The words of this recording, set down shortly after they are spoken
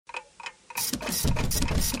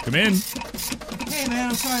Come in. Hey, man,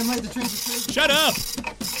 I'm sorry I'm late. The train's late. Shut up!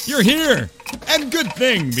 You're here! And good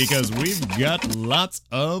thing, because we've got lots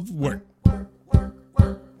of work.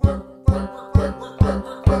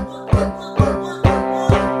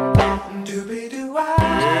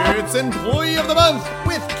 It's Employee of the Month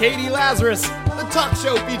with Katie Lazarus, the talk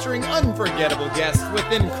show featuring unforgettable guests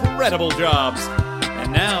with incredible jobs.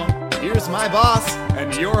 And now, here's my boss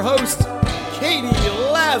and your host, Katie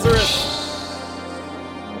Lazarus.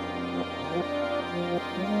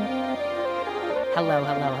 Hello.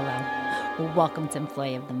 Welcome to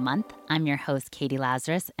Employee of the Month. I'm your host, Katie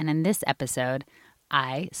Lazarus, and in this episode,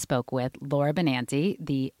 I spoke with Laura Benanti,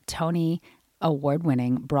 the Tony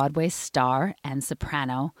Award-winning Broadway star and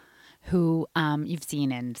soprano who you've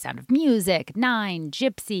seen in Sound of Music, Nine,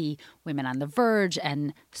 Gypsy, Women on the Verge,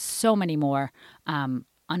 and so many more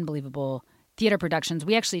unbelievable theater productions.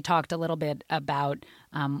 We actually talked a little bit about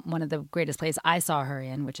one of the greatest plays I saw her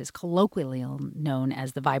in, which is colloquially known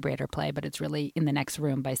as The Vibrator Play, but it's really In the Next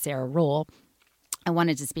Room by Sarah Ruhl. I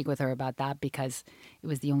wanted to speak with her about that because it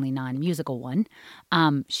was the only non-musical one.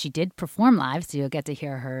 She did perform live, so you'll get to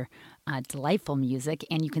hear her delightful music,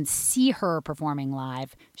 and you can see her performing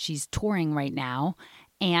live. She's touring right now,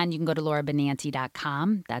 and you can go to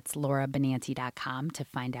laurabenanti.com. That's laurabenanti.com to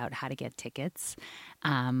find out how to get tickets,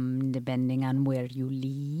 depending on where you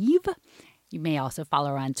live. You may also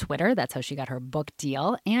follow her on Twitter. That's how she got her book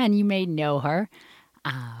deal, and you may know her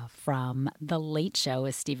from The Late Show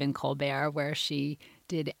with Stephen Colbert, where she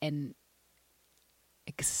did an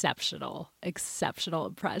exceptional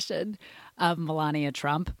impression of Melania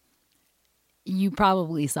Trump. You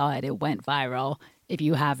probably saw it. It went viral. If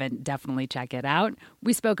you haven't, definitely check it out.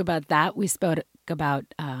 We spoke about that. We spoke about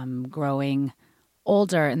growing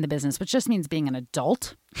older in the business, which just means being an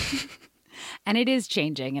adult. And it is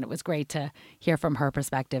changing, and it was great to hear from her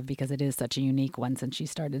perspective because it is such a unique one since she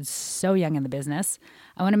started so young in the business.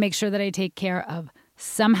 I want to make sure that I take care of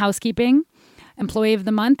some housekeeping. Employee of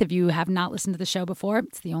the Month, if you have not listened to the show before,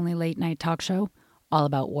 it's the only late-night talk show all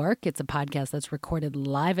about work. It's a podcast that's recorded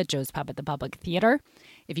live at Joe's Pub at the Public Theater.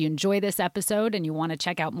 If you enjoy this episode and you want to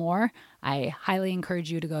check out more, I highly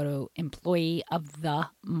encourage you to go to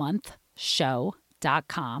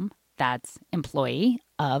employeeofthemonthshow.com. That's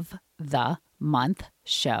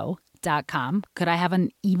employeeofthemonthshow.com. Could I have an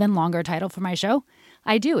even longer title for my show?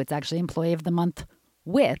 I do. It's actually Employee of the Month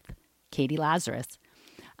with Katie Lazarus.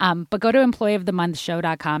 But go to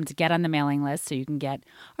employeeofthemonthshow.com to get on the mailing list so you can get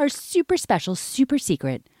our super special, super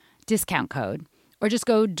secret discount code. Or just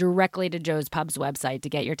go directly to Joe's Pub's website to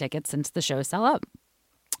get your tickets since the shows sell out.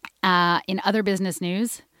 In other business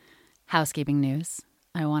news, housekeeping news,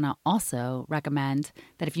 I want to also recommend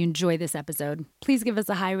that if you enjoy this episode, please give us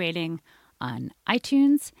a high rating on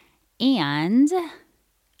iTunes. And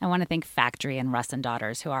I want to thank Factory and Russ &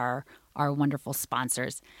 Daughters, who are our wonderful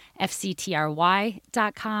sponsors.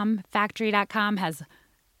 FCTRY.com, Factory.com has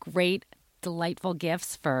great, delightful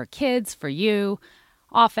gifts for kids, for you,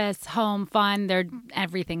 office, home, fun. They're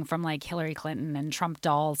everything from like Hillary Clinton and Trump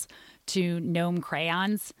dolls to gnome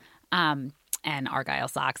crayons and Argyle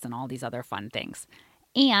socks and all these other fun things.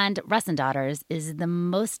 And Russ & Daughters is the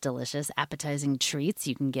most delicious appetizing treats.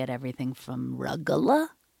 You can get everything from rugelach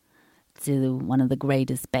to one of the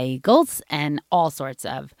greatest bagels and all sorts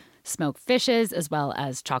of smoked fishes as well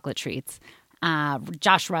as chocolate treats.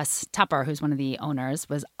 Josh Russ Tupper, who's one of the owners,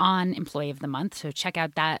 was on Employee of the Month, so check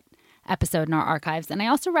out that episode in our archives. And I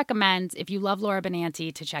also recommend, if you love Laura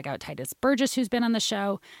Benanti, to check out Titus Burgess, who's been on the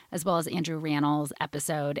show, as well as Andrew Rannell's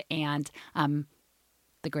episode, and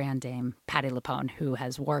the Grand Dame, Patti LuPone, who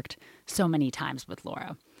has worked so many times with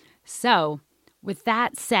Laura. So, with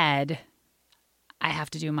that said, I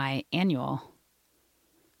have to do my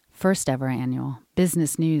first ever annual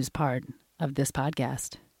business news part of this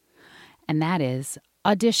podcast. And that is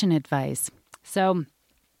audition advice. So,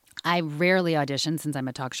 I rarely audition since I'm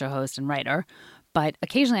a talk show host and writer, but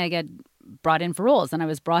occasionally I get brought in for roles. And I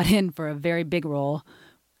was brought in for a very big role,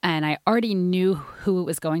 and I already knew who it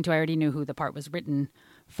was going to. I already knew who the part was written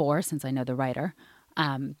for, since I know the writer.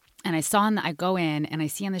 And I go in and I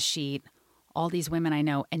see on the sheet all these women I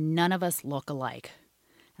know, and none of us look alike.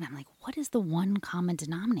 And I'm like, what is the one common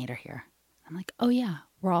denominator here? I'm like, oh yeah,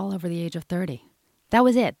 we're all over the age of 30. That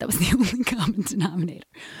was it. That was the only common denominator.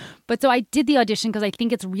 But so I did the audition because I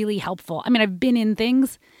think it's really helpful. I mean, I've been in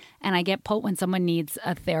things and I get pulled when someone needs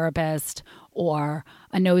a therapist or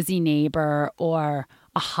a nosy neighbor or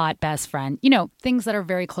a hot best friend, things that are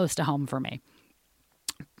very close to home for me.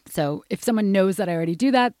 So if someone knows that I already do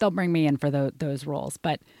that, they'll bring me in for those roles.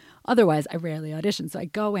 But otherwise, I rarely audition. So I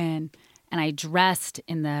go in And I dressed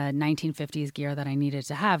in the 1950s gear that I needed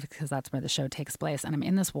to have because that's where the show takes place. And I'm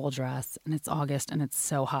in this wool dress, and it's August, and it's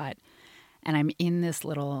so hot. And I'm in this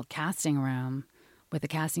little casting room with the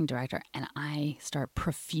casting director, and I start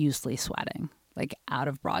profusely sweating, like out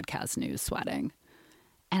of broadcast news sweating.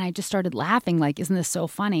 And I just started laughing, like, isn't this so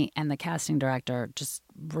funny? And the casting director just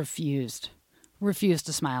refused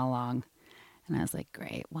to smile along. And I was like,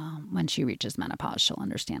 great, well, when she reaches menopause, she'll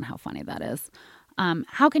understand how funny that is.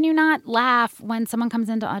 How can you not laugh when someone comes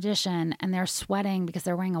into audition and they're sweating because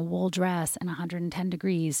they're wearing a wool dress and 110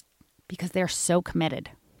 degrees because they're so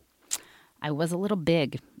committed? I was a little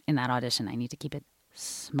big in that audition. I need to keep it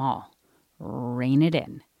small, rein it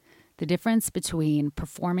in. The difference between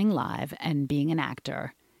performing live and being an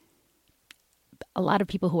actor, a lot of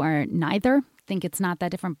people who are neither think it's not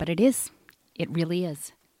that different, but it is. It really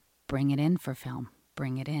is. Bring it in for film.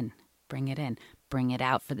 Bring it in. Bring it in. Bring it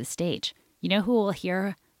out for the stage. You know who we'll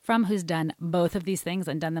hear from who's done both of these things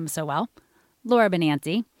and done them so well? Laura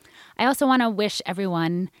Benanti. I also want to wish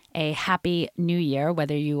everyone a happy new year,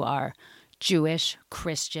 whether you are Jewish,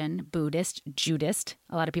 Christian, Buddhist, Judist.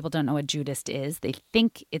 A lot of people don't know what Judist is. They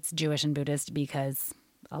think it's Jewish and Buddhist because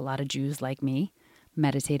a lot of Jews like me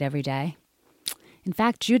meditate every day. In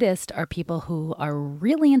fact, Judists are people who are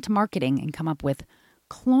really into marketing and come up with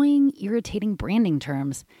cloying, irritating branding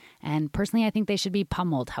terms. And personally, I think they should be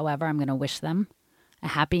pummeled. However, I'm going to wish them a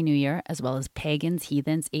happy new year, as well as pagans,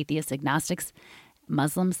 heathens, atheists, agnostics,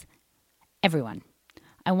 Muslims, everyone.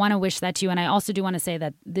 I want to wish that to you. And I also do want to say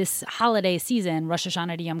that this holiday season, Rosh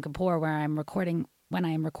Hashanah to Yom Kippur, when I am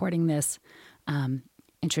recording this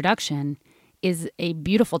introduction, is a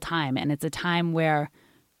beautiful time. And it's a time where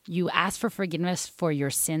you ask for forgiveness for your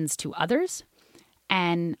sins to others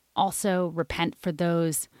and also repent for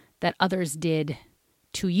those that others did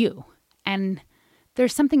to you. And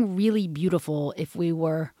there's something really beautiful if we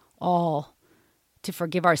were all to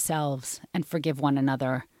forgive ourselves and forgive one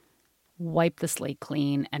another, wipe the slate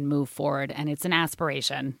clean and move forward. And it's an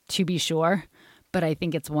aspiration, to be sure, but I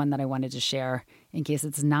think it's one that I wanted to share in case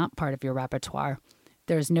it's not part of your repertoire.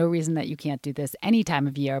 There's no reason that you can't do this any time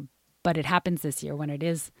of year, but it happens this year when it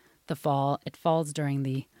is the fall. It falls during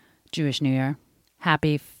the Jewish New Year.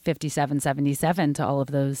 Happy 5777 to all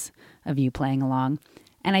of those of you playing along.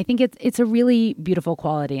 And I think it's a really beautiful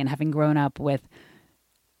quality. And having grown up with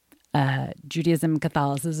Judaism,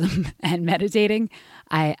 Catholicism, and meditating,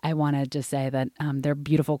 I want to just say that there are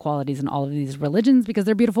beautiful qualities in all of these religions because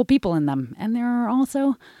there are beautiful people in them. And there are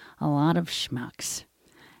also a lot of schmucks.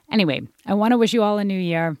 Anyway, I want to wish you all a new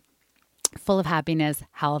year full of happiness,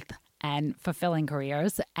 health, and fulfilling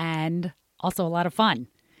careers, and also a lot of fun.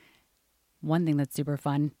 One thing that's super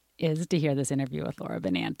fun is to hear this interview with Laura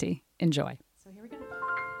Benanti. Enjoy. So here we go.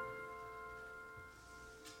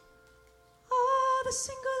 All the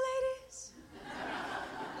single ladies.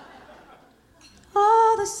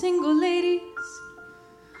 All the single ladies.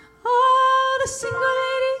 All the single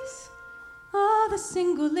ladies. All the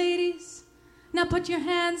single ladies. Now put your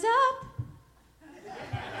hands up.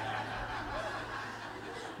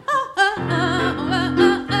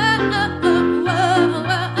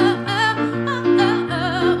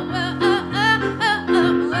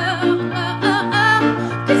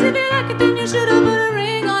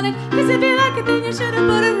 If you like it, then you should have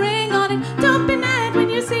put a ring on it. Don't be mad when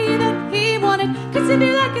you see that he wanted. Cause if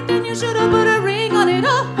you like it, then you should have put a ring on it.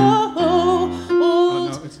 Oh, no,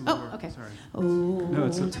 it's lower. Okay. Sorry. Oh, No,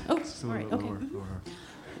 it's all right, okay. lower.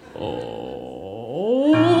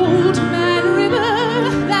 Old Man River,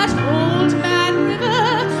 that old man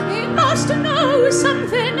River, he must know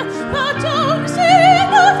something, but don't say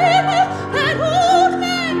nothing. That old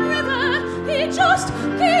man River, he just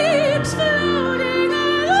keeps floating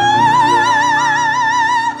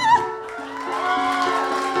along.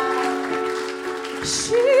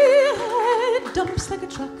 She had dumps like a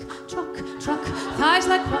truck, thighs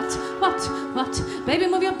like what? Baby,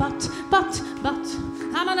 move your butt.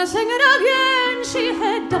 I'm gonna sing it again. She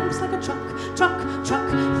had dumps like a truck,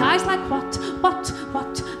 thighs like what?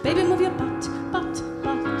 Baby, move your butt.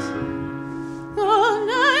 All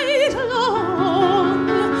night long,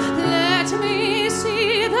 let me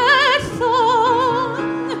see that thong.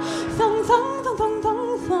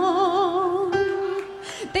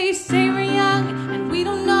 They say we're young and we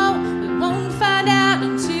don't know. We won't find out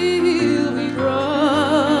until we grow.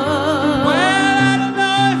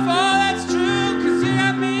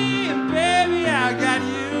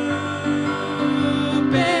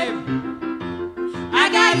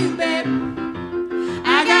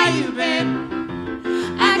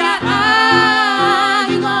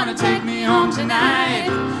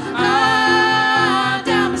 Tonight,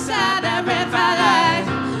 down beside that red firelight.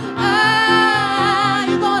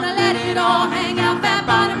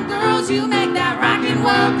 you make that rockin'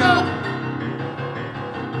 world go?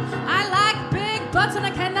 I like big butts and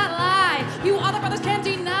I cannot lie. You other brothers can't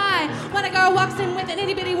deny. When a girl walks in with an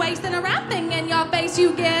itty bitty waist and a round thing in your face,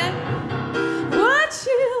 you get what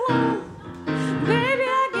you want. Baby,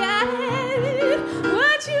 I got it.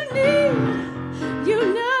 What you need, you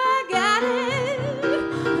know I got it.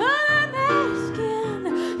 All I'm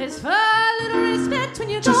asking is for a little respect when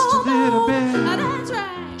you Just go a little home. bit. Oh, that's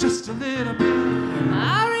right. Just a little bit.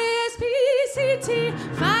 R-E-S-P-C-T,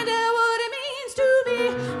 find out what it means to me.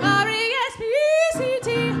 R-E-S-P-C-T,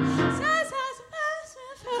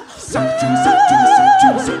 Suck to me, suck to me,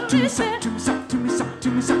 suck to me, suck to me, suck to me, suck to me, suck to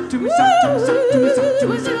me, suck to me, suck to me, suck to me, suck to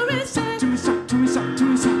me, suck to me, suck to me, suck to me, suck to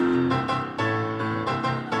me, suck.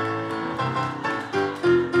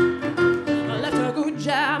 I left a good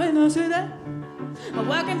job in the city,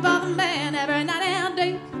 working for the man every night and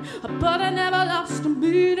day. But I never lost a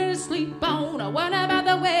minute of sleep on. I wonder about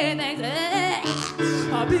the way things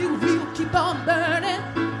a big wheel keep on burning,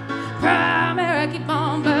 primary keep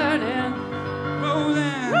on burning.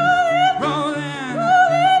 Rolling, Rolling, rolling,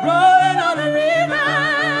 rolling, rolling on the river.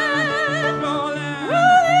 rolling,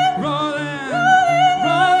 Rolling, rolling, rolling,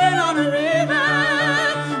 rolling on the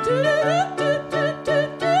river.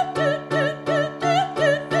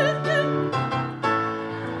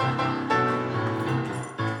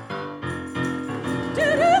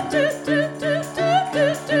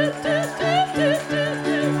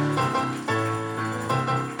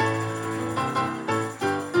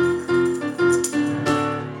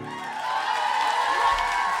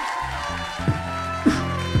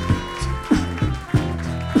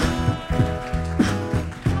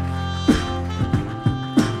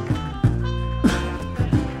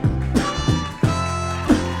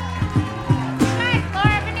 Guys,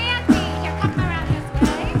 Laura Benanti, you're coming around this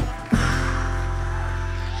way.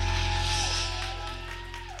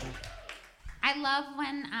 I love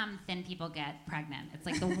when thin people get pregnant. It's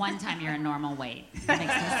like the one time you're a normal weight. It makes me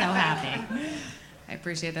so happy. I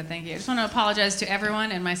appreciate that. Thank you. I just want to apologize to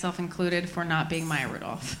everyone, and myself included, for not being Maya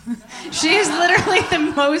Rudolph. She is literally the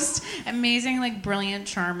most amazing, like, brilliant,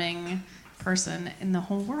 charming person in the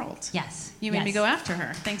whole world. Yes. You made me go after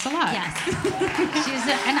her. Thanks a lot. Yes. She's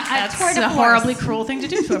a That's tour de a force. horribly cruel thing to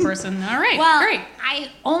do to a person. All right, Well, great. I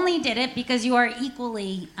only did it because you are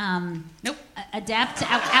equally Nope. adept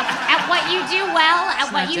at what you do well,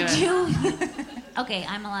 at Let's what not you do do. Okay,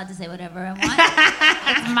 I'm allowed to say whatever I want.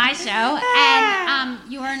 It's my show. And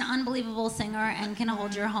you are an unbelievable singer and can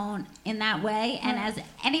hold your own in that way. And as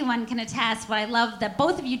anyone can attest, what I love that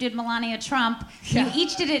both of you did Melania Trump. Yeah. You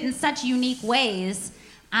each did it in such unique ways.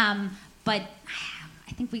 But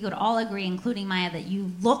I think we could all agree, including Maya, that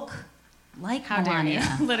you look like How dare you?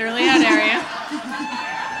 Melania. Literally, how dare you?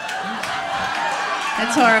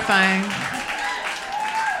 That's horrifying.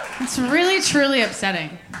 It's really, truly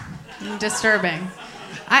upsetting and disturbing.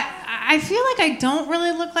 I feel like I don't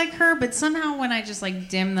really look like her, but somehow when I just like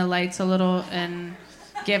dim the lights a little and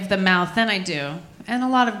give the mouth, then I do. And a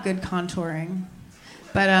lot of good contouring.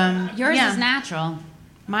 But Yours yeah. is natural.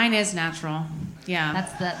 Mine is natural. Yeah.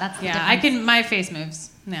 That's the yeah, difference. I can. My face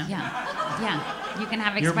moves. Yeah. Yeah. You can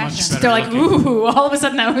have You're much expression. better. They're like, looking. ooh, all of a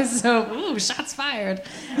sudden I was so, ooh, shots fired.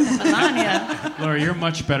 Melania. Laura, you're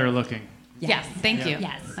much better looking. Yes, thank you.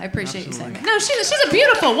 Yes. I appreciate Absolutely. you saying that. No, she's a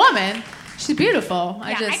beautiful woman. She's beautiful. Yeah,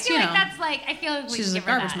 I just, I feel you like know, that's like I feel like we she's should a give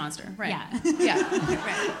her garbage that. monster. Right. Yeah.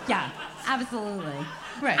 Yeah. Yeah. Absolutely.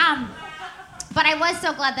 Right. But I was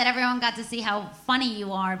so glad that everyone got to see how funny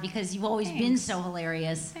you are because you've always been Thanks. so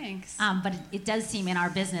hilarious. Thanks. But it does seem in our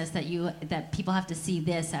business that people have to see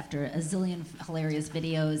this after a zillion hilarious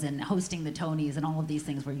videos and hosting the Tonys and all of these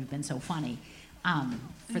things where you've been so funny.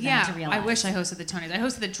 For them to realize. I wish I hosted the Tonys. I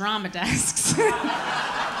hosted the Drama Desks,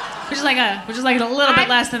 which is like a little bit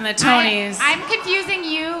less than the Tonys. I'm confusing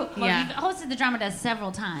you. Well, Yeah. you've hosted the Drama Desk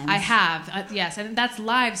several times. I have, yes, and that's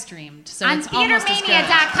live streamed, so on it's almost as good.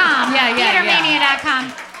 theatermania.com. Yeah.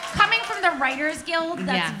 Theatermania.com. Coming from the Writers Guild,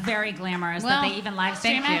 that's Yeah. very glamorous Well, that they even live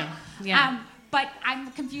stream thank it. you. Yeah. But I'm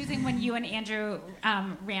confusing when you and Andrew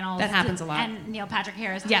Rannells That happens a lot. and Neil Patrick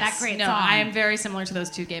Harris did Yes, that great no, song. I am very similar to those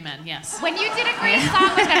two gay men. Yes. When you did a great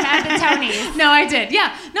song with them at the Tonys. No, I did.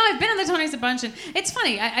 Yeah. No, I've been on the Tonys a bunch, and it's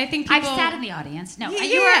funny. I think people. I've sat in the audience. No, Yeah,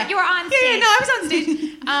 you were on stage. Yeah, no, I was on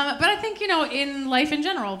stage. But I think in life in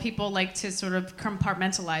general, people like to sort of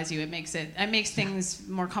compartmentalize you. It makes things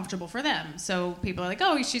more comfortable for them. So people are like,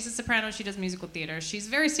 oh, she's a soprano. She does musical theater. She's a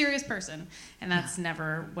very serious person, and that's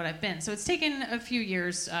never what I've been. So it's taken a few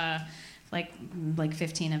years. Like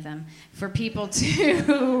 15 of them, for people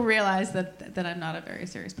to realize that I'm not a very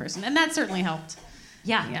serious person, and that certainly helped.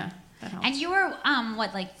 Yeah. Yeah. That helped. And you were,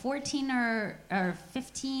 what, like 14 or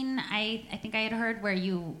 15, I think I had heard, where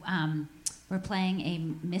you were playing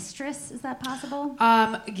a mistress. Is that possible?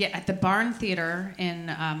 Yeah, at the Barn Theater in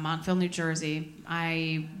Montville, New Jersey,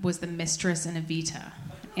 I was the mistress in Evita.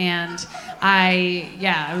 And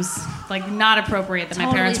it was like not appropriate that my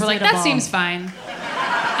Totally parents were like, suitable. that seems fine.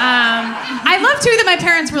 I love too that my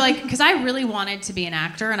parents were like, because I really wanted to be an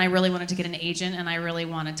actor and I really wanted to get an agent and I really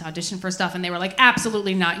wanted to audition for stuff, and they were like,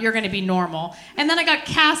 absolutely not, you're going to be normal. And then I got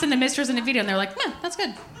cast into Mistress in Evita and they're like, that's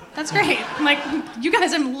good, that's great. I'm like, you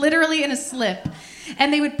guys, I'm literally in a slip.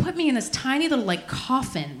 And they would put me in this tiny little like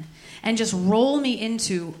coffin and just roll me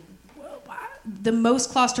into the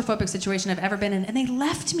most claustrophobic situation I've ever been in, and they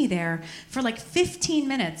left me there for like 15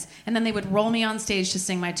 minutes, and then they would roll me on stage to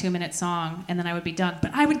sing my 2-minute song, and then I would be done.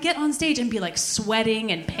 But I would get on stage and be like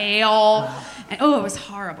sweating and pale, and it was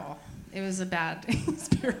horrible. It was a bad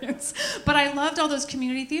experience. But I loved all those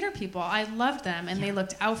community theater people. I loved them, and they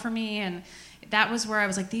looked out for me, and that was where I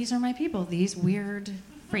was like, these are my people. These weird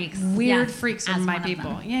Freaks. freaks are as my one of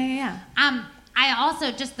people. them. Yeah. I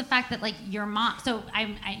also, just the fact that, like, your mom,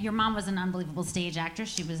 your mom was an unbelievable stage actress.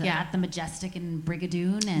 She was at the Majestic in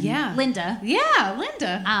Brigadoon, and Linda. Yeah,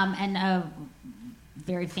 Linda. And a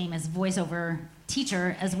very famous voiceover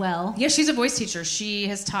teacher as well. Yeah, she's a voice teacher. She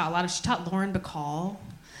has taught she taught Lauren Bacall.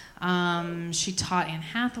 She taught Anne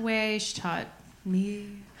Hathaway. She taught me.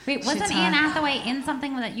 Wait, wasn't Anne Hathaway in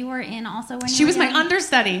something that you were in also when She you were was my young?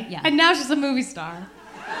 understudy. Yeah. And now she's a movie star.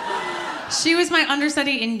 She was my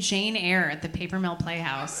understudy in Jane Eyre at the Paper Mill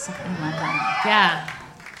Playhouse. I love that. Yeah.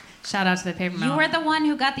 Shout out to the Paper Mill. You were the one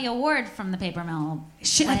who got the award from the Paper Mill.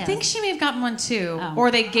 I think she may have gotten one too, Oh.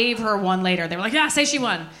 or they gave her one later. They were like, "Yeah, say she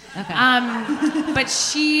won." Okay. But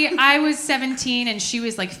I was 17 and she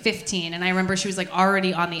was like 15, and I remember she was like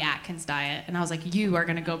already on the Atkins diet, and I was like, "You are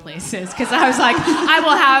gonna go places," because I was like, "I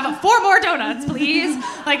will have 4 more donuts, please."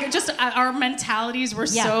 Like, just our mentalities were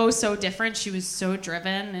so different. She was so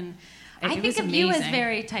driven, and I it think was of amazing. you as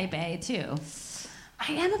very type A too.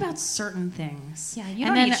 I am about certain things. Yeah, you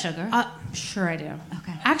And don't eat sugar. Sure I do.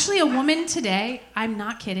 Okay. Actually, a woman today, I'm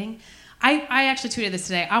not kidding. I actually tweeted this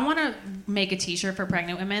today. I want to make a t-shirt for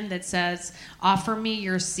pregnant women that says, "Offer me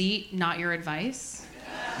your seat, not your advice."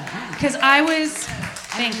 Because I was,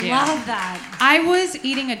 thank you. Love that. I was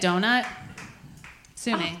eating a donut,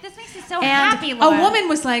 Sumi. Oh, this makes me so and happy, a Laura. woman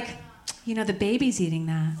was like, the baby's eating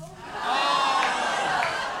that.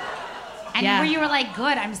 And Yeah. where you were like,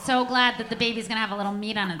 good, I'm so glad that the baby's going to have a little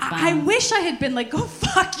meat on its bone. I wish I had been like, go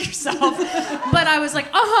fuck yourself. But I was like,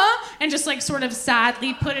 and just like sort of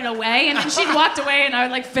sadly put it away. And then she'd walked away and I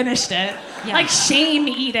like finished it. Yeah. Like shame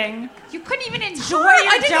eating. You couldn't even enjoy I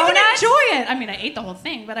your didn't donut? even enjoy it. I mean, I ate the whole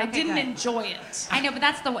thing, but I Okay, didn't good. enjoy it. I know, but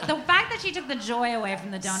that's the fact that she took the joy away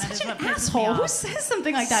from the donut is Such what an pisses me asshole. Who off. says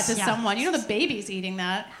something like that to Yeah. someone? You know the baby's eating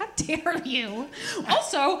that. How dare you?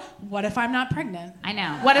 Also, what if I'm not pregnant? I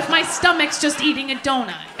know. What if my stomach's just eating a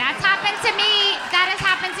donut? That's happened to me. That has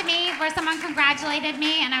happened to me where someone congratulated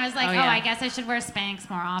me and I was like, Oh, yeah. I guess I should wear Spanx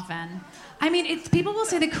more often. I mean, people will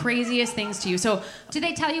say the craziest things to you. So Do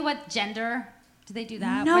they tell you what gender? Do they do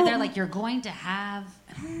that? No. Where they're like, you're going to have...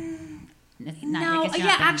 No,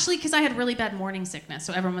 yeah, actually, because I had really bad morning sickness,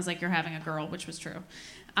 so everyone was like, "You're having a girl," which was true.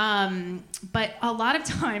 But a lot of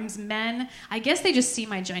times, men, I guess they just see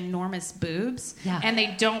my ginormous boobs, Yeah. and they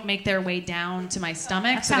don't make their way down to my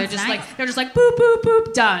stomach, That so they're sounds just nice. they're just like boop boop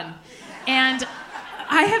boop done. And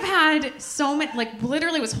I have had so many, like,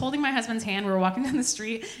 literally was holding my husband's hand. We were walking down the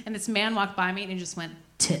street, and this man walked by me, and he just went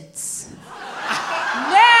tits.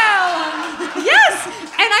 No! Yes!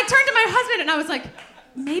 And I turned to my husband and I was like,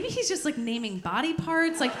 maybe he's just like naming body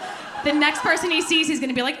parts. Like the next person he sees, he's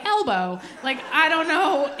gonna be like elbow. Like, I don't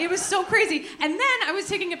know. It was so crazy. And then I was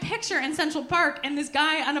taking a picture in Central Park and this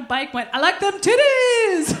guy on a bike went, "I like them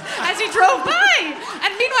titties," as he drove by.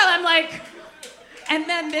 And meanwhile, I'm like, and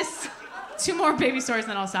then 2 more baby stories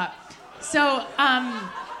and then I'll stop. So,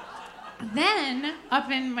 then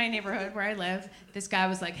up in my neighborhood where I live, this guy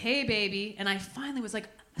was like, "Hey, baby." And I finally was like,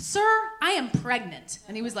 "Sir, I am pregnant."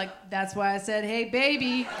 And he was like, "That's why I said, hey,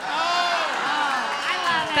 baby."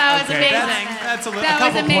 That was Okay, amazing. that's a That couple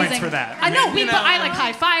was amazing. points for that. I know. You know. I like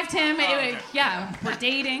high-fived him. Yeah, we're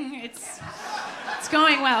dating. It's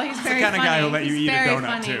going well. He's very the kind funny. of guy who'll let you He's eat a very donut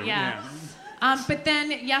funny, too. Yeah. But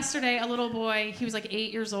then yesterday, a little boy, he was like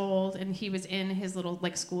 8 years old, and he was in his little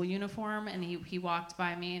like school uniform, and he walked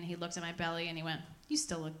by me, and he looked at my belly, and he went, "You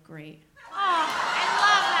still look great." Oh, I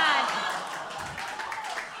love that.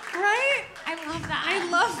 Right? I love that. I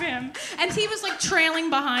love love him. And he was like trailing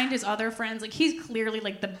behind his other friends. Like he's clearly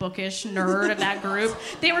like the bookish nerd of that group.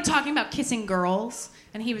 They were talking about kissing girls.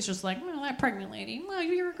 And he was just like, well, that pregnant lady, well,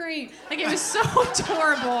 you were great. Like, it was so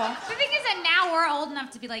adorable. The thing is that now we're old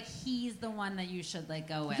enough to be like, he's the one that you should like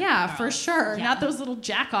go with. Yeah, girl. for sure. Yeah. Not those little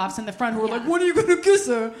jack-offs in the front who were like, when are you going to kiss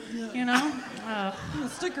her? You know?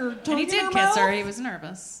 Stick her And tongue he in did her kiss her. mouth. He was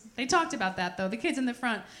nervous. They talked about that, though. The kids in the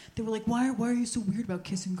front, they were like, why are you so weird about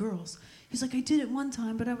kissing girls? He's like, I did it one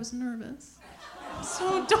time, but I was nervous.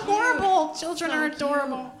 So adorable. Children are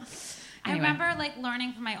adorable. Anyway. I remember like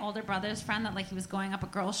learning from my older brother's friend that like he was going up a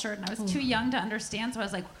girl's shirt and I was too young to understand, so I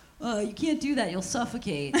was like, you can't do that, you'll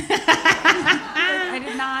suffocate. I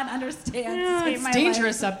did not understand. Yeah, it's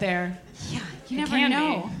dangerous up there. Yeah, you It never can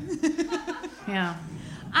know. Yeah.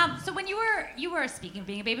 So when you were speaking of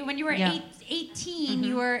being a baby, when you were Yeah. 18,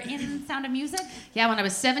 you were in Sound of Music? Yeah, when I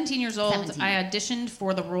was 17 years old, 17. I auditioned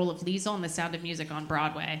for the role of Liesl in The Sound of Music on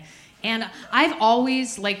Broadway. And I've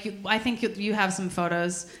always, like, I think you have some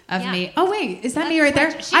photos of Yeah. me. Oh, wait, is that me right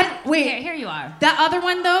there? Wait, Here you are. that other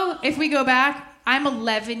one, though, if we go back, I'm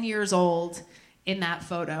 11 years old in that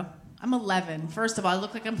photo. I'm 11. First of all, I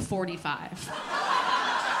look like I'm 45.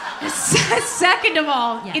 Second of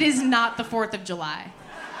all, Yeah. it is not the 4th of July.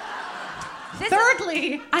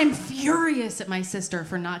 Thirdly, I'm furious at my sister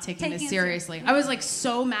for not taking Taking this it seriously. I was like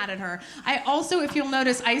so mad at her. I also, if you'll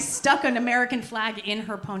notice, I stuck an American flag in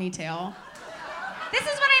her ponytail. This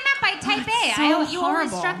is what I meant by type A. it's so You always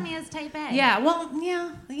horrible. struck me as type A. Yeah, well,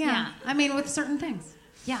 yeah. Yeah. I mean, with certain things.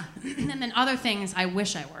 Yeah. And then other things I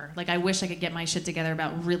wish I were. Like, I wish I could get my shit together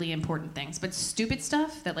about really important things. But stupid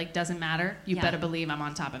stuff that, like, doesn't matter, you Yeah. better believe I'm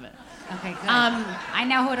on top of it. Okay, good. I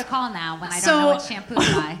know who to call now when I don't So- know what shampoo to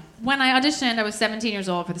buy. When I auditioned, I was 17 years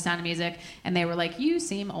old for The Sound of Music, and they were like, you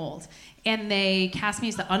seem old. And they cast me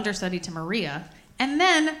as the understudy to Maria. And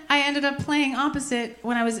then I ended up playing opposite,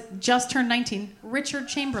 when I was just turned 19, Richard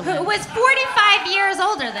Chamberlain. Who was 45 years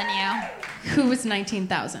older than you. Who was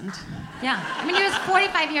 19,000. Yeah. I mean, he was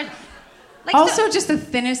 45 years. Like, Also, just the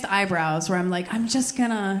thinnest eyebrows, where I'm like, I'm just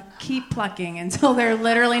gonna keep plucking until they're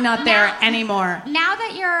literally not there anymore. now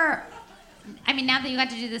that you got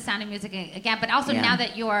to do The Sound of Music again, but also Yeah. now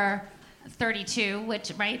that you're 32,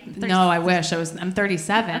 which, right? 30, No, I wish. I'm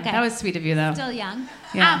 37. Okay. That was sweet of you, though. Still young.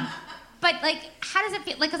 Yeah. But, like, how does it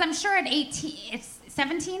feel? Like, because I'm sure at 18, it's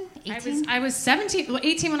 17? 18? I was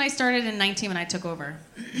 18 when I started and 19 when I took over.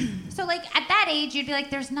 So, like, at that age, you'd be like,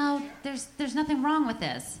 there's nothing wrong with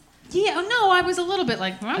this. Yeah, no, I was a little bit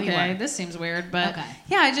like, you okay, were. this seems weird, but Okay.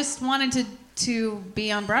 yeah, I just wanted to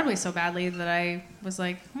be on Broadway so badly that I was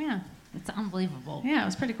like, yeah, It's unbelievable. it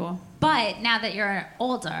was pretty cool. But now that you're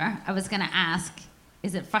older, I was going to ask,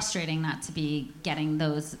 is it frustrating not to be getting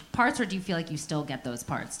those parts, or do you feel like you still get those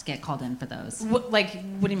parts, to get called in for those? What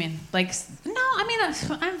do you mean? Like, no, I mean,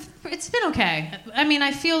 it's been okay. I mean,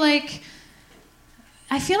 I feel like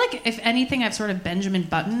if anything, I've sort of Benjamin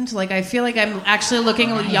Buttoned. Like, I feel like I'm actually looking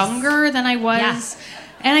younger than I was. Yeah.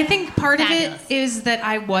 And I think part Fabulous. of it is that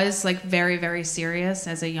I was, like, very, very serious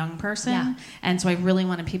as a young person. Yeah. And so I really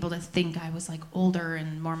wanted people to think I was, like, older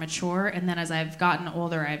and more mature. And then as I've gotten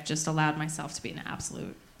older, I've just allowed myself to be an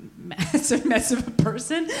absolute mess of a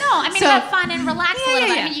person. No, I mean, So- have fun and relax a Yeah, little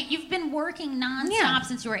bit. yeah, I mean, you've been working nonstop Yeah.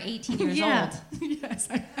 since you were 18 years Yeah. old. Yes,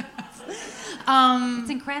 I have. It's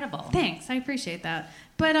incredible. Thanks, I appreciate that.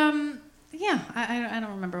 But yeah, I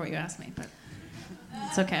don't remember what you asked me, but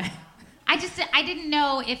it's okay. I didn't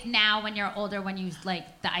know if now, when you're older, when you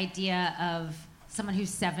like the idea of someone who's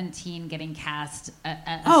 17 getting cast, a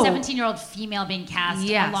Oh. 17-year-old female being cast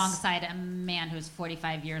Yes. alongside a man who's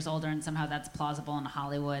 45 years older, and somehow that's plausible in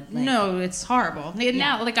Hollywood. Like, No, it's horrible.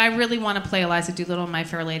 Now, like, I really want to play Eliza Doolittle in My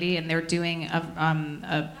Fair Lady, and they're doing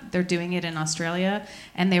they're doing it in Australia,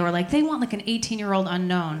 and they were like, they want like an 18-year-old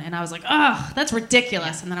unknown, and I was like, oh, that's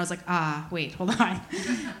ridiculous. And then I was like, wait, hold on,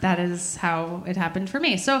 that is how it happened for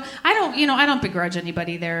me. So I don't begrudge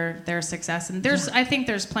anybody their success, and I think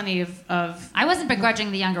there's plenty of I wasn't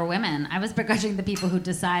begrudging the younger women. I was begrudging the people who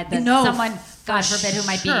decide that No, someone, God forbid, who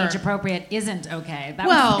might be sure. age appropriate isn't okay. That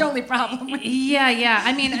was the only problem. Yeah.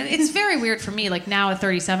 I mean, it's very weird for me. Like, now at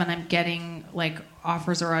 37, I'm getting like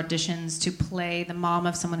offers or auditions to play the mom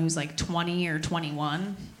of someone who's like 20 or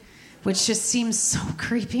 21, which just seems so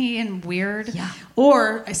creepy and weird. Yeah.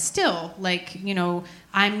 Or still, like,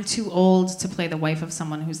 I'm too old to play the wife of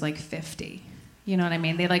someone who's like 50. You know what I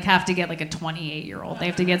mean? They like have to get like a 28-year-old. They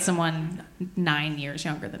have to get someone 9 years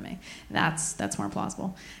younger than me. That's more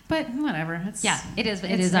plausible. But whatever. It is Our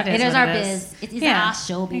biz. It is our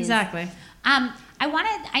showbiz. Exactly.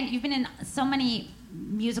 You've been in so many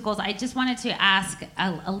musicals. I just wanted to ask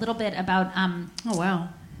a little bit about Oh wow.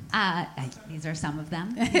 These are some of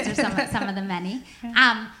them. These are some of the many.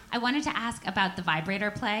 I wanted to ask about the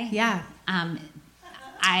vibrator play. Yeah.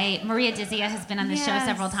 Maria Dizia has been on this show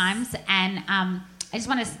several times, and I just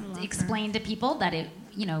want to explain to people that it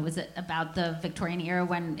was about the Victorian era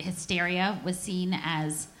when hysteria was seen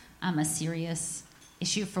as a serious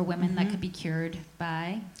issue for women that could be cured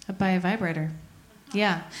by a vibrator.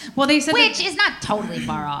 Yeah. Well, they said which is not totally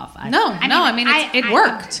far off. It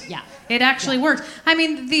worked. Yeah. It actually worked. I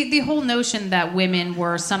mean, the whole notion that women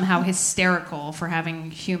were somehow hysterical for having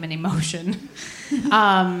human emotion,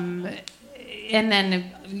 and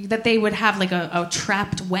then that they would have like a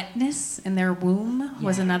trapped wetness in their womb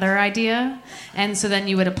was another idea. And so then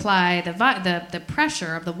you would apply the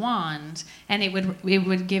pressure of the wand, and it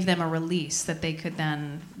would give them a release that they could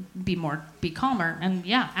then be calmer. And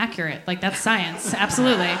accurate. Like, that's science.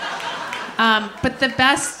 Absolutely. But the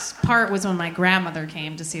best part was when my grandmother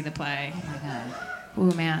came to see the play. Oh my God.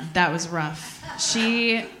 Ooh, man, that was rough.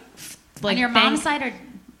 She on your mom's side or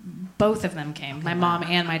both of them came, my mom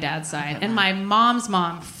and my dad's side. And my mom's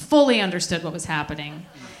mom fully understood what was happening.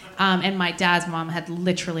 And my dad's mom had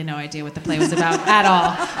literally no idea what the play was about at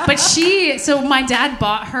all. But so my dad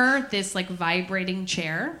bought her this like vibrating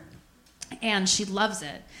chair, and she loves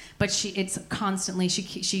it. But it's constantly, she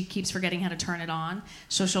keeps forgetting how to turn it on.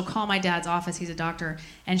 So she'll call my dad's office, he's a doctor,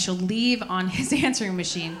 and she'll leave on his answering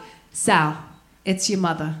machine, "Sal, it's your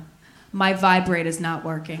mother. My vibrator's not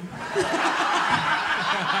working."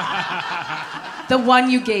 The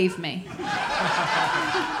one you gave me.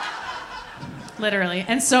 Literally.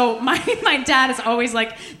 And so my dad is always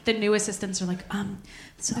like, the new assistants are like,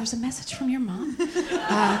 so there's a message from your mom.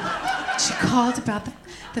 She called about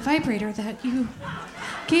the vibrator that you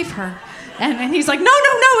gave her. And he's like, no,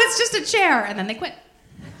 it's just a chair. And then they quit.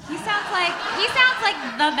 He sounds like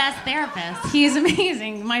the best therapist. He is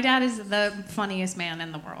amazing. My dad is the funniest man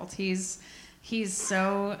in the world. He's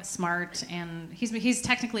so smart, and he's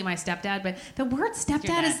technically my stepdad, but the word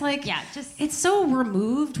stepdad is like, it's so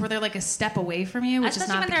removed where they're like a step away from you, which is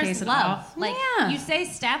not the case at all. Like, you say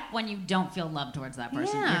step when you don't feel love towards that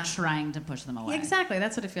person. Yeah. You're trying to push them away. Exactly,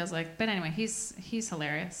 that's what it feels like. But anyway, he's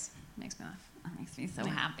hilarious. Makes me laugh. That makes me so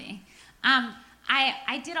happy.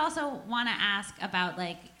 I did also want to ask about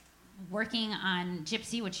like working on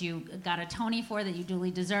Gypsy, which you got a Tony for that you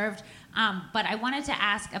duly deserved. But I wanted to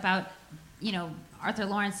ask about, Arthur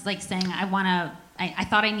Lawrence like saying, I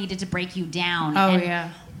thought I needed to break you down. Oh, and, yeah.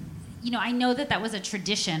 I know that was a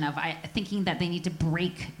tradition of thinking that they need to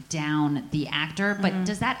break down the actor, but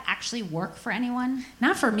does that actually work for anyone?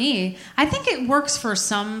 Not for me. I think it works for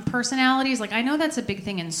some personalities. Like, I know that's a big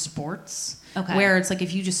thing in sports. Okay. Where it's like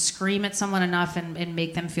if you just scream at someone enough and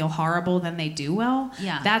make them feel horrible, then they do well.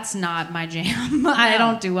 Yeah. That's not my jam. I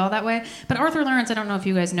don't do well that way. But Arthur Lawrence, I don't know if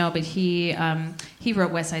you guys know, but he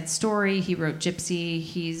wrote West Side Story. He wrote Gypsy.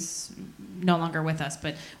 He's no longer with us.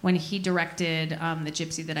 But when he directed the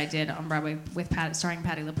Gypsy that I did on Broadway starring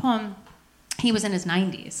Patti LuPone, he was in his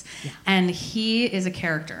 90s. Yeah. And he is a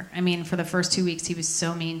character. I mean, for the first 2 weeks, he was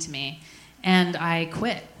so mean to me. And I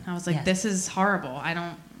quit. I was like, this is horrible. I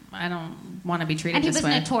don't want to be treated this way.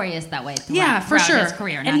 And he was notorious that way for sure. His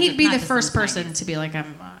career. And he'd be the first person to be like,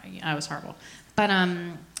 I was horrible. But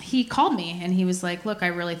he called me and he was like, look, I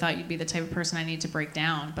really thought you'd be the type of person I need to break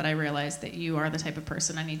down, but I realized that you are the type of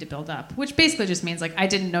person I need to build up. Which basically just means like, I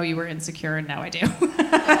didn't know you were insecure and now I do.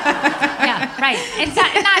 Yeah, right. It's not,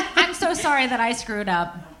 I'm so sorry that I screwed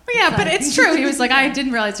up. Yeah, but it's true. He was like, I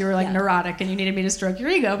didn't realize you were like neurotic and you needed me to stroke your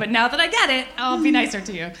ego, but now that I get it, I'll be nicer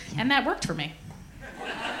to you. And that worked for me.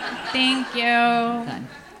 Thank you. Good.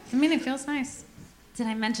 I mean, it feels nice. Did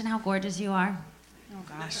I mention how gorgeous you are? Oh,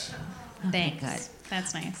 gosh. Okay, good.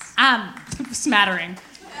 That's nice. Smattering.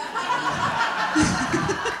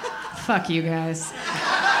 Fuck you guys.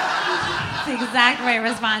 That's the exact right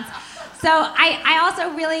response. So I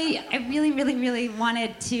also really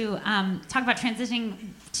wanted to talk about transitioning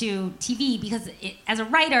to TV because as a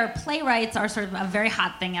writer, playwrights are sort of a very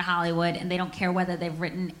hot thing in Hollywood, and they don't care whether they've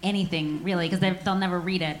written anything really because they'll never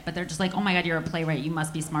read it. But they're just like, oh my God, you're a playwright. You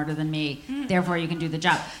must be smarter than me. Therefore, you can do the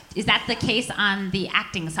job. Is that the case on the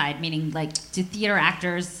acting side? Meaning, like, do theater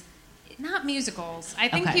actors? Not musicals. I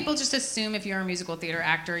think people just assume if you're a musical theater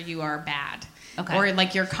actor, you are bad. Okay. Or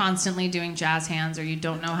like you're constantly doing jazz hands, or you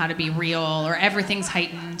don't know how to be real, or everything's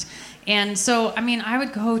heightened. And so, I mean, I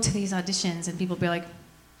would go to these auditions and people would be like,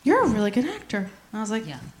 you're a really good actor. And I was like,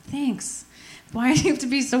 thanks. why do you have to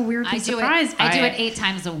be so weirdly surprised by I do it 8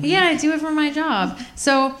 times a week. Yeah, I do it for my job.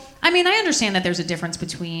 So, I mean, I understand that there's a difference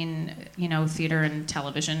between, theater and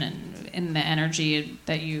television and the energy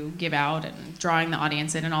that you give out and drawing the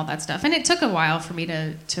audience in and all that stuff. And it took a while for me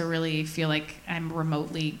to really feel like I'm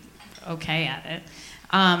remotely okay at it.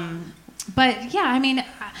 But yeah, I mean,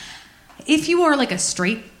 if you are like a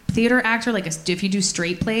straight theater actor, like if you do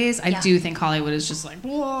straight plays, I do think Hollywood is just like,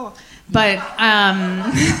 whoa. But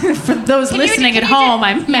for those listening at home,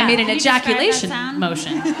 I made an ejaculation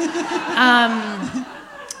motion.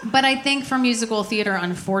 But I think for musical theater,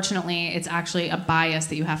 unfortunately, it's actually a bias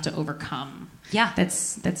that you have to overcome. Yeah.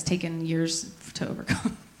 That's taken years to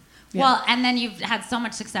overcome. Yeah. Well, and then you've had so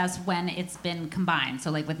much success when it's been combined. So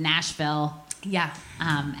like with Nashville. Yeah.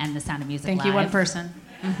 And The Sound of Music Thank Live. you, one person.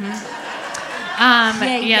 Mm-hmm.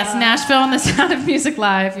 Yes, Nashville and The Sound of Music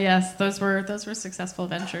Live. Yes, those were successful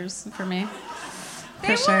ventures for me. They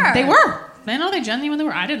for were. Sure. They were. I know they genuinely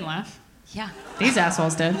were. I didn't laugh. Yeah. These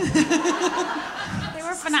assholes did. They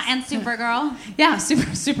were phenomenal. And Supergirl. Yeah,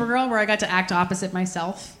 Supergirl, where I got to act opposite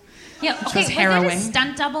myself. Yeah. Which Okay. was Was harrowing. there a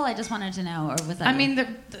stunt double? I just wanted to know, or was that? I mean,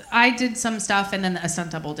 I did some stuff, and then a stunt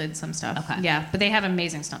double did some stuff. Okay. Yeah, but they have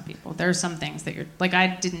amazing stunt people. There are some things that you're like, I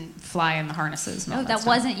didn't fly in the harnesses. And all Oh, that stuff.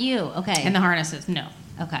 wasn't you. Okay. In the harnesses, no.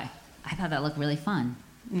 Okay. I thought that looked really fun.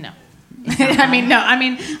 No. I mean, no. I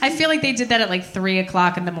mean, I feel like they did that at like 3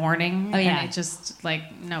 o'clock in the morning. Oh, yeah. And it just like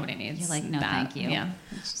nobody needs. You're like, no, that. thank you. Yeah.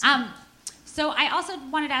 So I also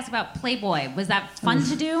wanted to ask about Playboy. Was that fun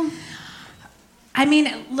to do? I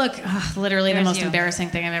mean, look, literally There's the most you. embarrassing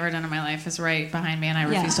thing I've ever done in my life is right behind me, and I Yeah.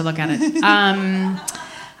 refuse to look at it. We'll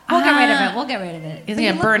get rid of it. We'll get rid of it. But Yeah,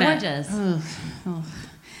 you look burn gorgeous. it.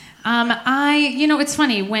 It's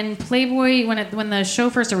funny when Playboy, when the show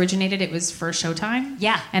first originated, it was for Showtime.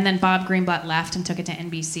 Yeah. And then Bob Greenblatt left and took it to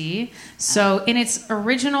NBC. So in its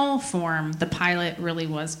original form, the pilot really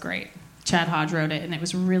was great. Chad Hodge wrote it, and it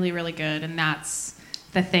was really, really good. And that's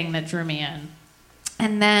the thing that drew me in.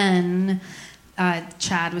 And then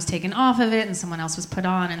Chad was taken off of it, and someone else was put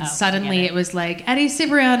on, and suddenly it was like Eddie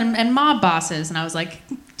Cibrian and mob bosses, and I was like,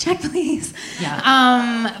 check please.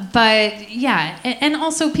 Yeah. But yeah, and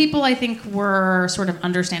also people I think were sort of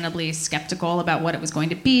understandably skeptical about what it was going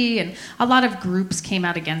to be, and a lot of groups came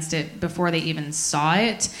out against it before they even saw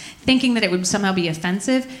it, thinking that it would somehow be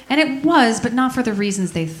offensive, and it was, but not for the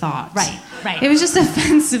reasons they thought. Right. It was just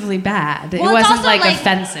offensively bad. Well, it it's wasn't also, like like,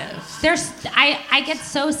 offensive. I get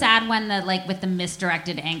so sad when with the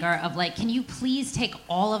misdirected anger of like, can you please take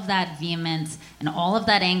all of that vehemence and all of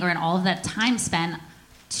that anger and all of that time spent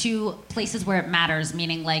to places where it matters,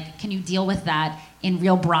 meaning like, can you deal with that in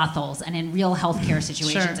real brothels and in real healthcare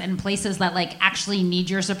situations and places that like actually need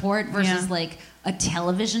your support versus like a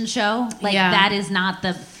television show? Like that is not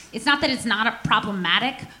it's not that it's not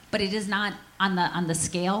problematic, but it is not on the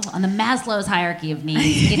scale, on the Maslow's hierarchy of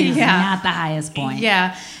needs. It is not the highest point.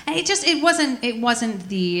 Yeah, and it wasn't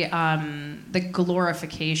the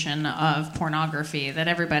glorification of pornography that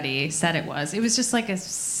everybody said it was. It was just like a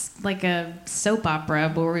soap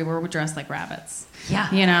opera where we were dressed like rabbits. Yeah,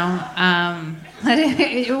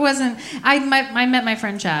 it wasn't. I met my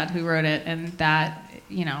friend Chad who wrote it, and that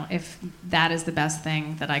if that is the best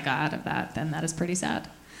thing that I got out of that, then that is pretty sad.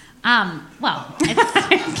 Well,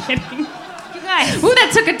 I'm kidding. You guys. Ooh,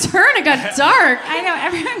 that took a turn. It got dark. I know,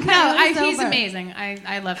 everyone got he's amazing.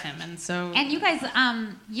 I love him, and so. And you guys,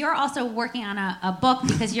 you're also working on a book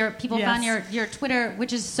because people found your Twitter,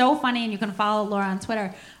 which is so funny, and you can follow Laura on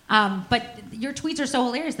Twitter. But your tweets are so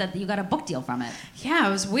hilarious that you got a book deal from it. Yeah,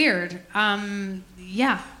 it was weird.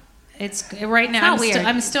 Yeah. It's right now. Not weird.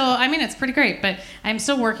 I'm still. I mean, it's pretty great, but I'm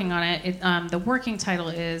still working on it. The working title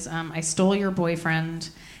is "I Stole Your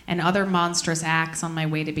Boyfriend and Other Monstrous Acts on My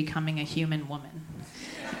Way to Becoming a Human Woman."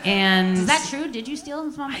 And is that true? Did you steal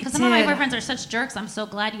them from? Because some of my boyfriends are such jerks. I'm so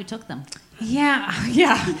glad you took them. Yeah.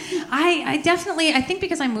 I definitely. I think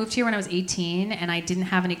because I moved here when I was 18 and I didn't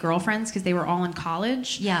have any girlfriends because they were all in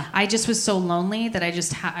college. Yeah. I just was so lonely that I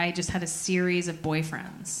just had a series of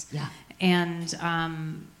boyfriends. Yeah. And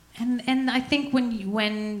I think when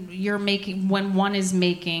one is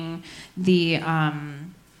making the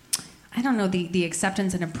I don't know, the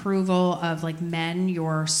acceptance and approval of like men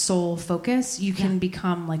your sole focus, you can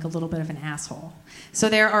become like a little bit of an asshole. So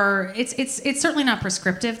it's certainly not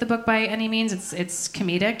prescriptive, the book, by any means. It's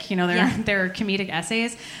comedic, there are comedic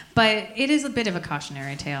essays, but it is a bit of a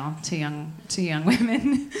cautionary tale to young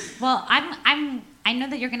women. Well, I'm I know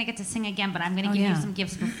that you're going to get to sing again, but I'm going to give you some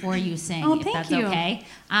gifts before you sing, Oh, if thank that's you. okay.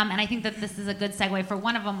 And I think that this is a good segue for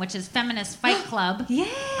one of them, which is Feminist Fight Club. Yeah.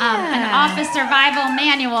 An office survival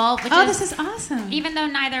manual. Which This is awesome. Even though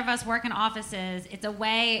neither of us work in offices, it's a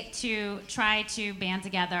way to try to band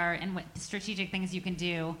together and what strategic things you can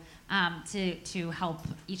do to help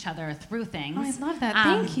each other through things. Oh, I love that.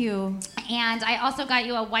 Thank you. And I also got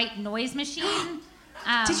you a white noise machine.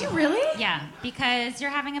 Did you really? Yeah, because you're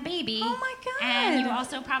having a baby. Oh my God. And you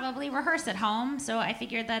also probably rehearse at home, so I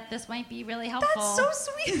figured that this might be really helpful. That's so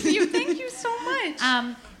sweet of you. Thank you so much.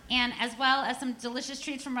 And as well as some delicious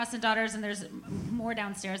treats from Russ and Daughters, and there's more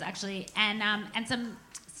downstairs actually, and some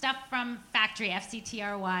stuff from Factory,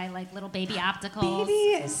 FCTRY, like little baby opticals.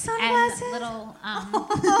 Baby sunglasses? And little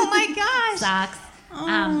Oh my gosh. socks.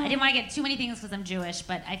 I didn't want to get too many things because I'm Jewish,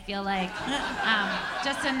 but I feel like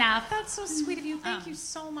just enough. That's so sweet of you. Thank you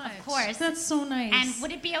so much. Of course. That's so nice. And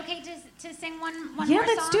would it be okay to sing one more yeah, song?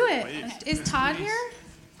 let's do it. Is Todd here?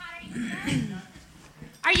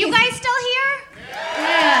 Are you guys still here?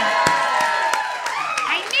 Yeah.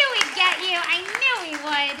 I knew we'd get you. I knew we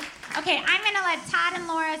would. Okay, I'm going to let Todd and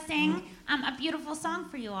Laura sing a beautiful song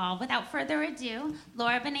for you all. Without further ado,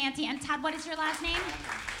 Laura Benanti and Todd, what is your last name?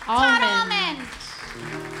 Todd Allman.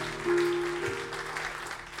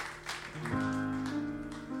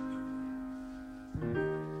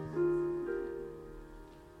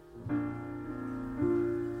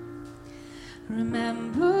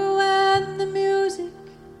 Remember when the music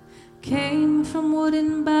came from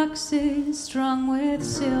wooden boxes strung with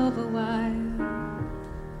silver wire,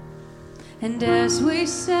 and as we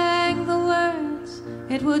sang the words,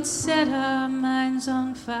 it would set our minds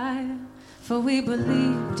on fire, for we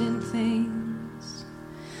believed in things,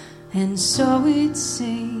 and so we'd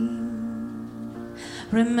sing.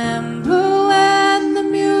 Remember when the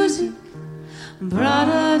music brought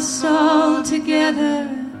us all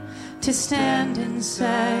together to stand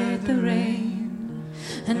inside the rain,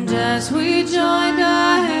 and as we joined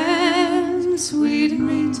our hands, we'd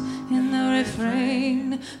meet in the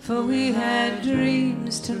refrain, for we had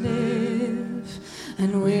dreams to live,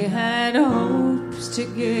 and we had hopes to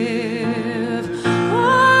give.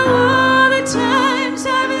 All the times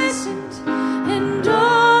I've listened, and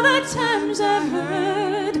all the times I've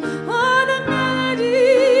heard, all the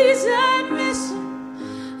melodies I'm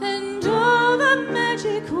missing, and all the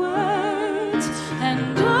magic words,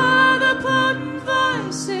 and all the potent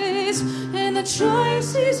voices, and the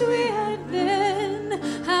choices we had then.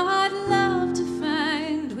 How I'd love to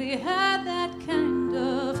find we had that kind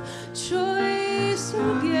of choice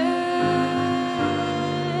again.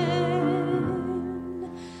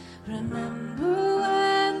 Remember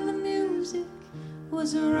when the music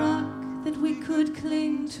was a rock that we could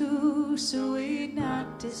cling to, so we'd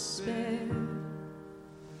not despair.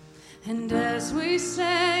 And as we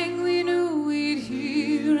sang, we knew we'd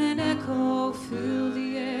hear an echo fill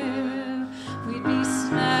the air. We'd be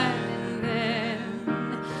smiling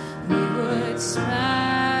then, we would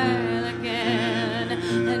smile again.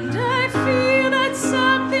 And I feel that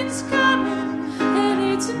something's coming, and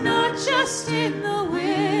it's not just in the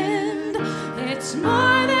wind. It's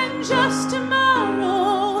more than just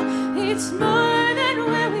tomorrow, it's more than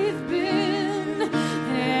where we've been.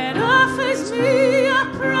 It offers me a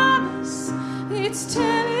promise, it's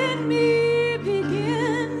telling me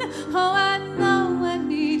begin. Oh, I know I'm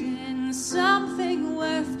needing something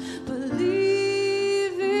worth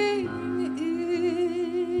believing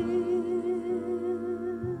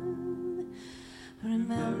in.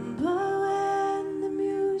 Remember when the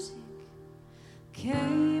music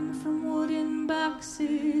came from wooden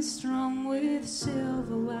boxes strung with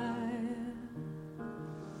silver wire,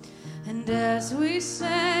 and as we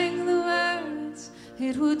sang the words,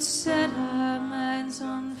 it would set our minds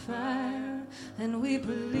on fire, and we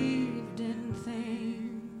believed in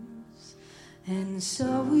things, and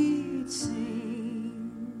so we'd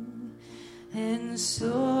sing, and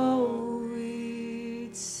so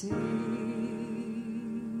we'd sing.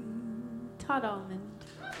 Todd Allman.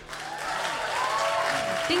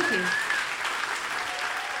 Thank you.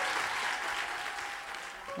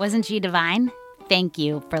 Wasn't she divine? Thank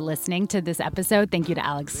you for listening to this episode. Thank you to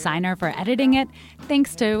Alex Seiner for editing it.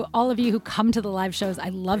 Thanks to all of you who come to the live shows. I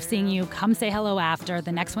love seeing you. Come say hello after.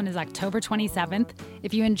 The next one is October 27th.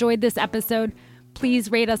 If you enjoyed this episode,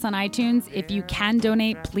 please rate us on iTunes. If you can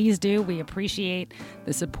donate, please do. We appreciate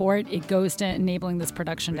the support. It goes to enabling this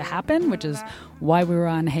production to happen, which is why we were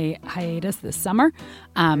on hiatus this summer.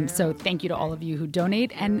 So thank you to all of you who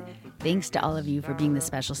donate. And thanks to all of you for being the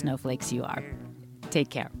special snowflakes you are. Take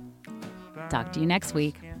care. Talk to you next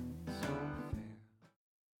week.